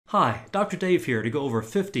Hi, Dr. Dave here to go over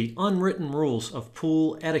 50 unwritten rules of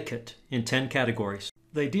pool etiquette in 10 categories.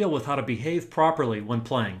 They deal with how to behave properly when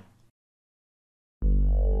playing.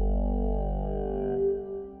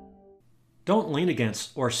 Don't lean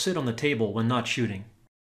against or sit on the table when not shooting.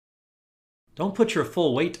 Don't put your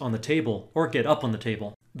full weight on the table or get up on the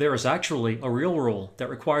table. There is actually a real rule that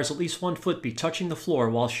requires at least 1 foot be touching the floor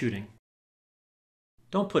while shooting.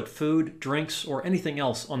 Don't put food, drinks, or anything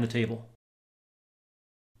else on the table.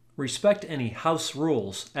 Respect any house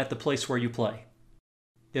rules at the place where you play.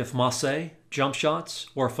 If masse, jump shots,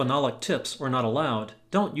 or phenolic tips are not allowed,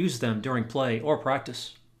 don't use them during play or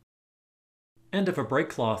practice. And if a break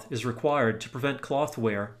cloth is required to prevent cloth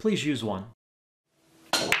wear, please use one.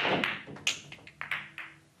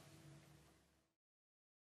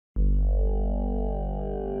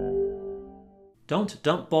 Don't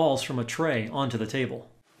dump balls from a tray onto the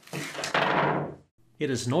table.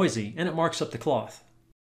 It is noisy and it marks up the cloth.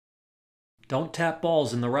 Don't tap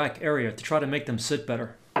balls in the rack area to try to make them sit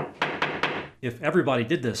better. If everybody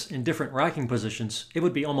did this in different racking positions, it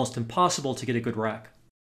would be almost impossible to get a good rack.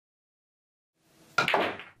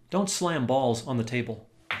 Don't slam balls on the table.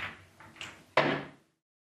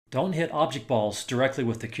 Don't hit object balls directly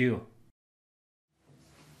with the cue.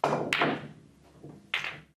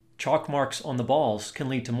 Chalk marks on the balls can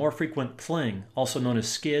lead to more frequent fling, also known as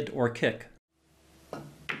skid or kick.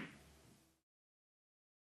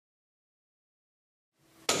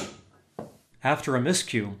 After a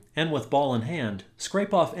miscue, and with ball in hand,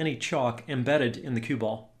 scrape off any chalk embedded in the cue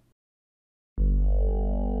ball.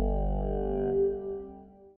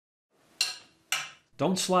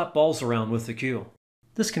 Don't slap balls around with the cue.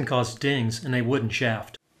 This can cause dings in a wooden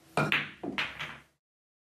shaft.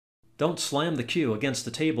 Don't slam the cue against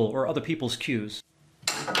the table or other people's cues.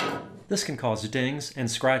 This can cause dings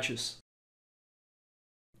and scratches.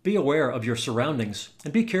 Be aware of your surroundings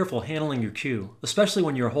and be careful handling your cue, especially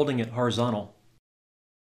when you're holding it horizontal.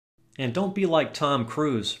 And don't be like Tom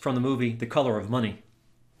Cruise from the movie The Color of Money.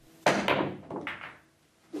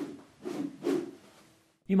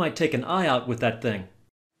 You might take an eye out with that thing.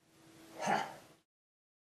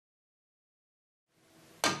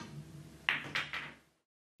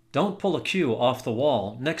 Don't pull a cue off the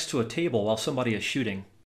wall next to a table while somebody is shooting.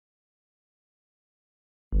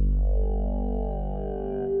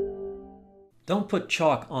 Don't put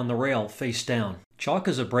chalk on the rail face down. Chalk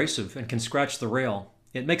is abrasive and can scratch the rail.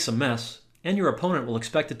 It makes a mess, and your opponent will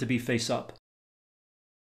expect it to be face up.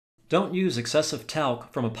 Don't use excessive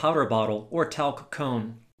talc from a powder bottle or talc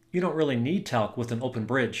cone. You don't really need talc with an open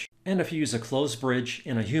bridge. And if you use a closed bridge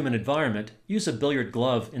in a humid environment, use a billiard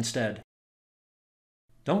glove instead.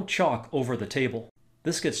 Don't chalk over the table.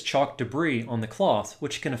 This gets chalk debris on the cloth,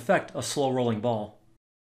 which can affect a slow rolling ball.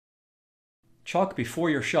 Chalk before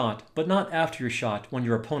your shot, but not after your shot when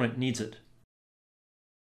your opponent needs it.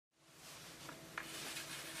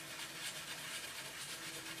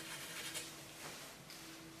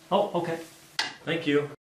 Oh, okay. Thank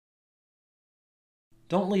you.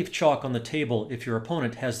 Don't leave chalk on the table if your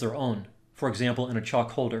opponent has their own, for example in a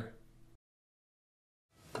chalk holder.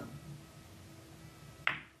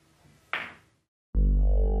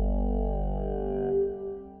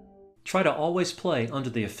 Try to always play under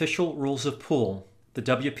the official rules of pool, the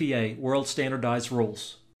WPA World Standardized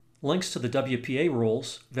Rules. Links to the WPA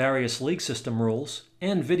rules, various league system rules,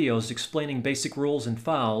 and videos explaining basic rules and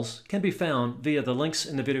fouls can be found via the links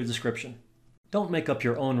in the video description. Don't make up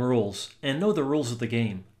your own rules, and know the rules of the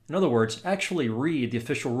game. In other words, actually read the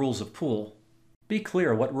official rules of pool. Be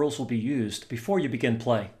clear what rules will be used before you begin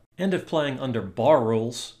play. And if playing under bar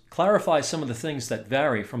rules, clarify some of the things that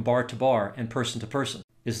vary from bar to bar and person to person.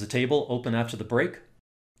 Is the table open after the break?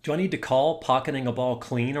 Do I need to call pocketing a ball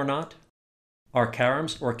clean or not? Are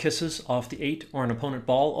caroms or kisses off the 8 or an opponent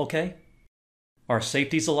ball okay? Are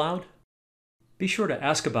safeties allowed? Be sure to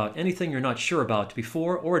ask about anything you're not sure about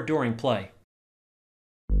before or during play.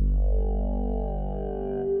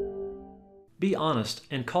 Be honest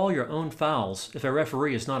and call your own fouls if a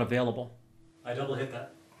referee is not available. I double hit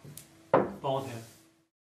that. Ball in hand.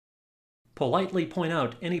 Politely point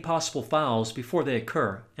out any possible fouls before they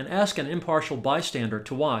occur and ask an impartial bystander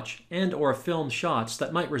to watch and/or film shots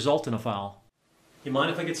that might result in a foul. You mind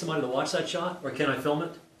if I get somebody to watch that shot, or can I film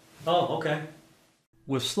it? Oh, okay.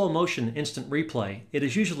 With slow motion instant replay, it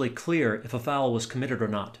is usually clear if a foul was committed or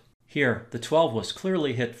not. Here, the 12 was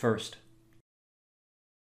clearly hit first.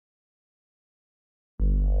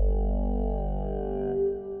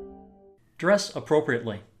 Dress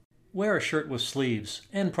appropriately. Wear a shirt with sleeves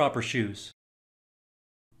and proper shoes.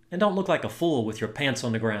 And don't look like a fool with your pants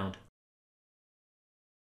on the ground.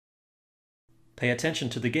 Pay attention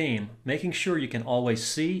to the game, making sure you can always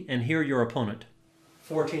see and hear your opponent.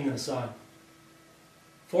 14 inside.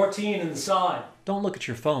 14 inside. Don't look at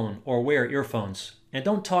your phone or wear earphones, and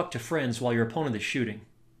don't talk to friends while your opponent is shooting.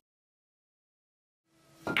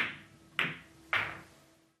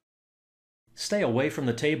 Stay away from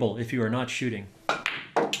the table if you are not shooting.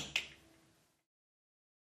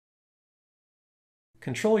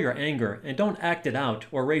 Control your anger and don't act it out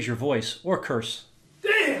or raise your voice or curse.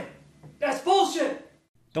 Damn! That's bullshit!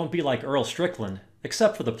 Don't be like Earl Strickland,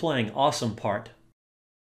 except for the playing awesome part.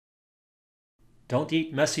 Don't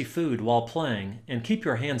eat messy food while playing and keep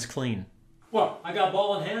your hands clean. What, I got a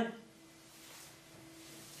ball in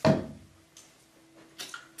hand?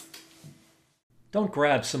 Don't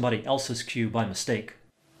grab somebody else's cue by mistake.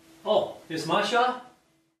 Oh, it's my shot?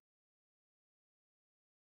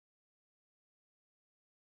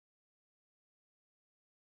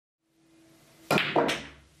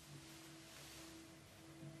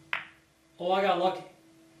 Oh, I got lucky.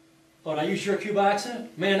 Oh, did I use your cue by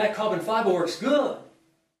accident? Man, that carbon fiber works good.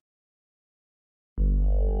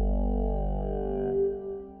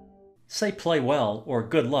 Say play well or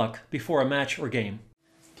good luck before a match or game.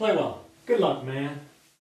 Play well. Good luck, man.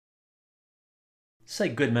 Say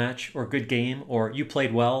good match or good game or you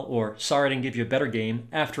played well or sorry I didn't give you a better game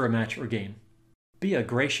after a match or game. Be a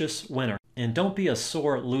gracious winner and don't be a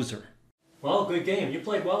sore loser. Well, good game. You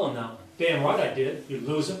played well on that one. Damn right I did, you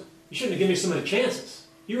loser. You shouldn't have given me so many chances.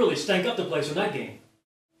 You really stank up the place in that game.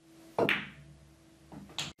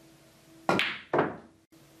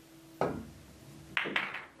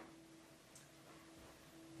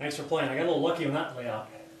 Thanks for playing. I got a little lucky on that layout.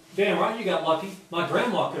 Damn right you got lucky. My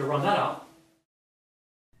grandma could have run that out.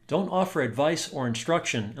 Don't offer advice or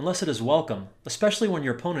instruction unless it is welcome, especially when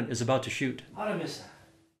your opponent is about to shoot. How'd I miss that?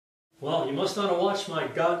 Well, you must not have watched my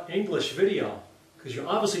Got English video, because you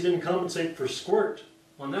obviously didn't compensate for squirt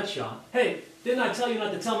on that shot. Hey, didn't I tell you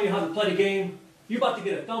not to tell me how to play the game? You about to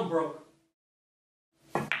get a thumb broke.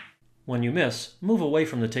 When you miss, move away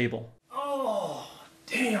from the table. Oh,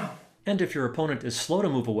 damn. And if your opponent is slow to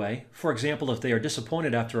move away, for example if they are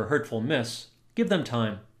disappointed after a hurtful miss, give them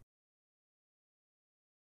time.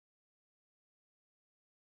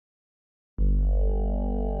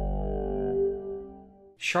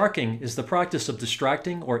 Sharking is the practice of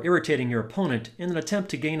distracting or irritating your opponent in an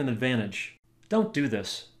attempt to gain an advantage. Don't do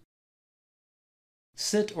this.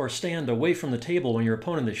 Sit or stand away from the table when your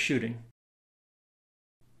opponent is shooting.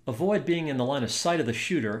 Avoid being in the line of sight of the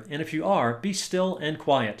shooter, and if you are, be still and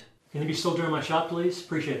quiet. Can you be still during my shot, please?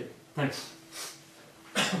 Appreciate it. Thanks.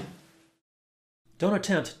 Don't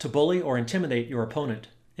attempt to bully or intimidate your opponent,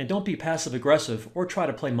 and don't be passive-aggressive or try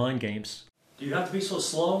to play mind games. Do you have to be so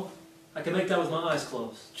slow? I can make that with my eyes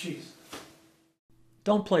closed. Jeez.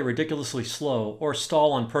 Don't play ridiculously slow or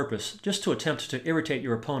stall on purpose just to attempt to irritate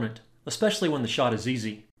your opponent, especially when the shot is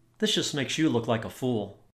easy. This just makes you look like a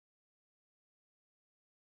fool.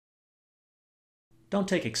 Don't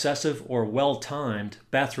take excessive or well-timed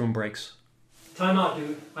bathroom breaks. Time out,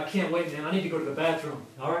 dude. I can't wait, man. I need to go to the bathroom.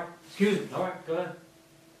 All right? Excuse me. All right, go ahead.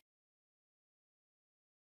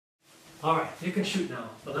 All right, you can shoot now.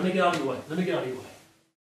 But let me get out of your way. Let me get out of your way.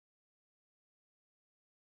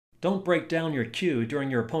 Don't break down your cue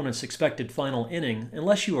during your opponent's expected final inning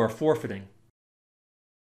unless you are forfeiting.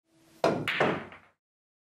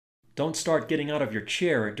 Don't start getting out of your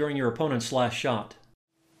chair during your opponent's last shot.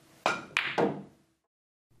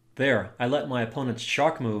 There, I let my opponent's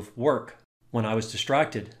shark move work. When I was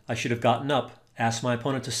distracted, I should have gotten up, asked my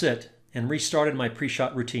opponent to sit, and restarted my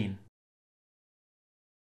pre-shot routine.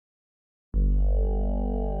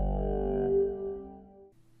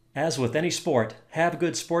 As with any sport, have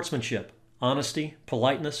good sportsmanship, honesty,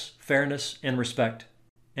 politeness, fairness, and respect.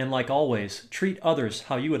 And like always, treat others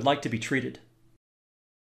how you would like to be treated.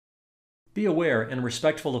 Be aware and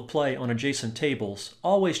respectful of play on adjacent tables,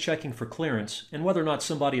 always checking for clearance and whether or not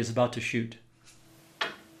somebody is about to shoot.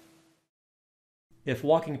 If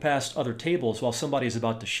walking past other tables while somebody is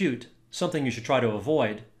about to shoot, something you should try to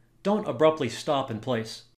avoid, don't abruptly stop in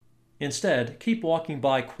place. Instead, keep walking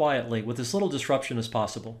by quietly with as little disruption as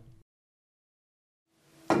possible.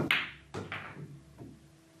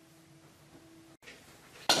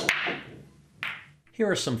 Here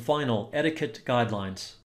are some final etiquette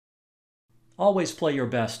guidelines. Always play your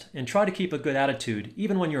best and try to keep a good attitude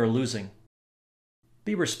even when you are losing.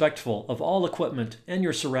 Be respectful of all equipment and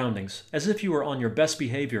your surroundings as if you were on your best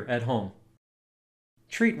behavior at home.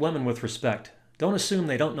 Treat women with respect. Don't assume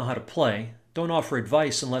they don't know how to play, don't offer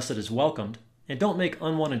advice unless it is welcomed, and don't make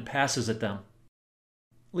unwanted passes at them.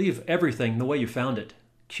 Leave everything the way you found it.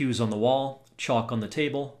 Cues on the wall, chalk on the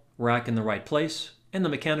table, rack in the right place, and the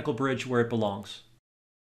mechanical bridge where it belongs.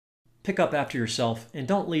 Pick up after yourself and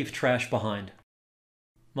don't leave trash behind.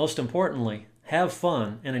 Most importantly, have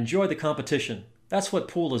fun and enjoy the competition. That's what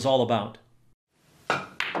pool is all about.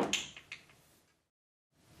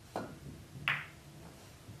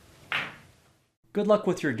 Good luck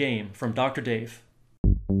with your game from Dr. Dave.